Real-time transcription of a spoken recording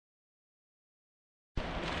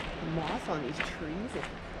The moss on these trees is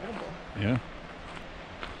incredible. Yeah.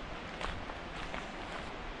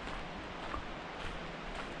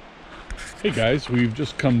 Hey guys, we've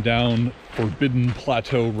just come down Forbidden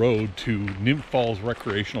Plateau Road to Nymph Falls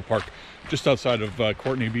Recreational Park, just outside of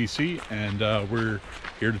Courtney, BC, and we're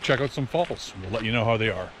here to check out some falls. We'll let you know how they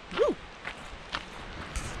are. Woo!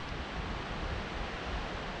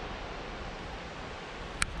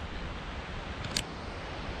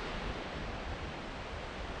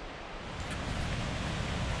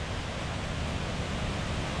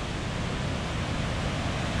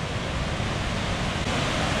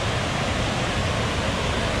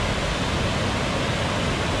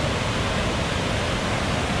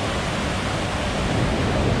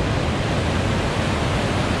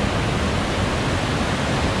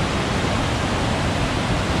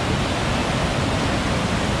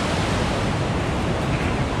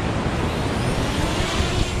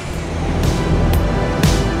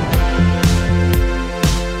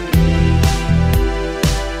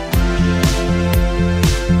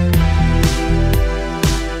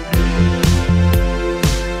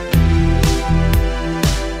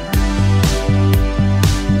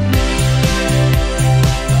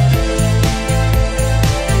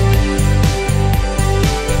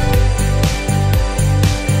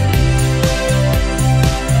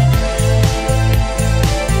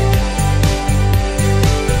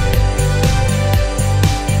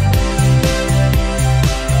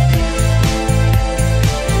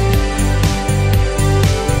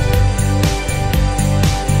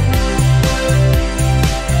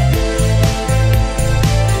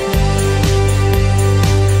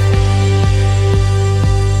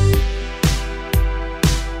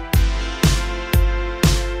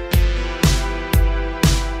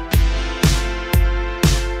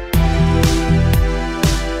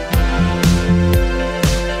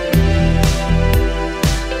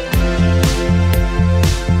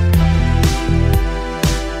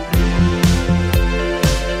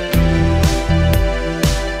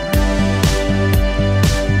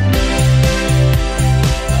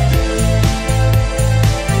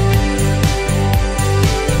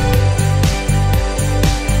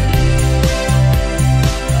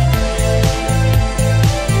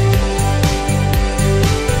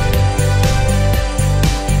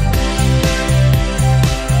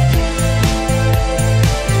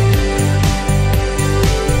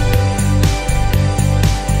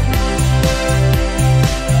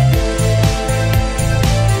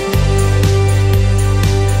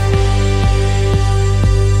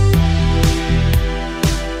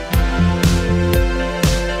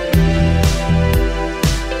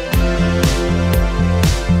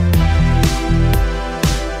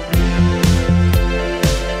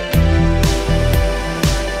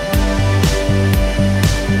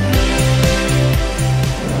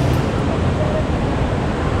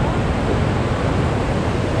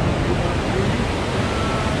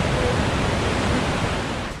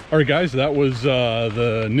 All right, guys, that was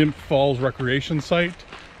the Nymph Falls recreation site.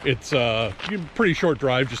 It's a pretty short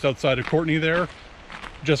drive just outside of Courtney there.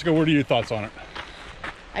 Jessica, what are your thoughts on it?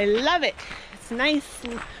 I love it. It's nice,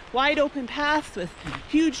 wide open paths with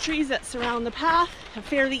huge trees that surround the path. A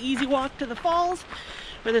fairly easy walk to the falls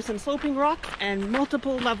where there's some sloping rocks and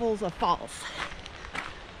multiple levels of falls.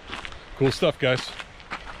 Cool stuff, guys.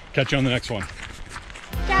 Catch you on the next one.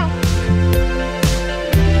 Ciao.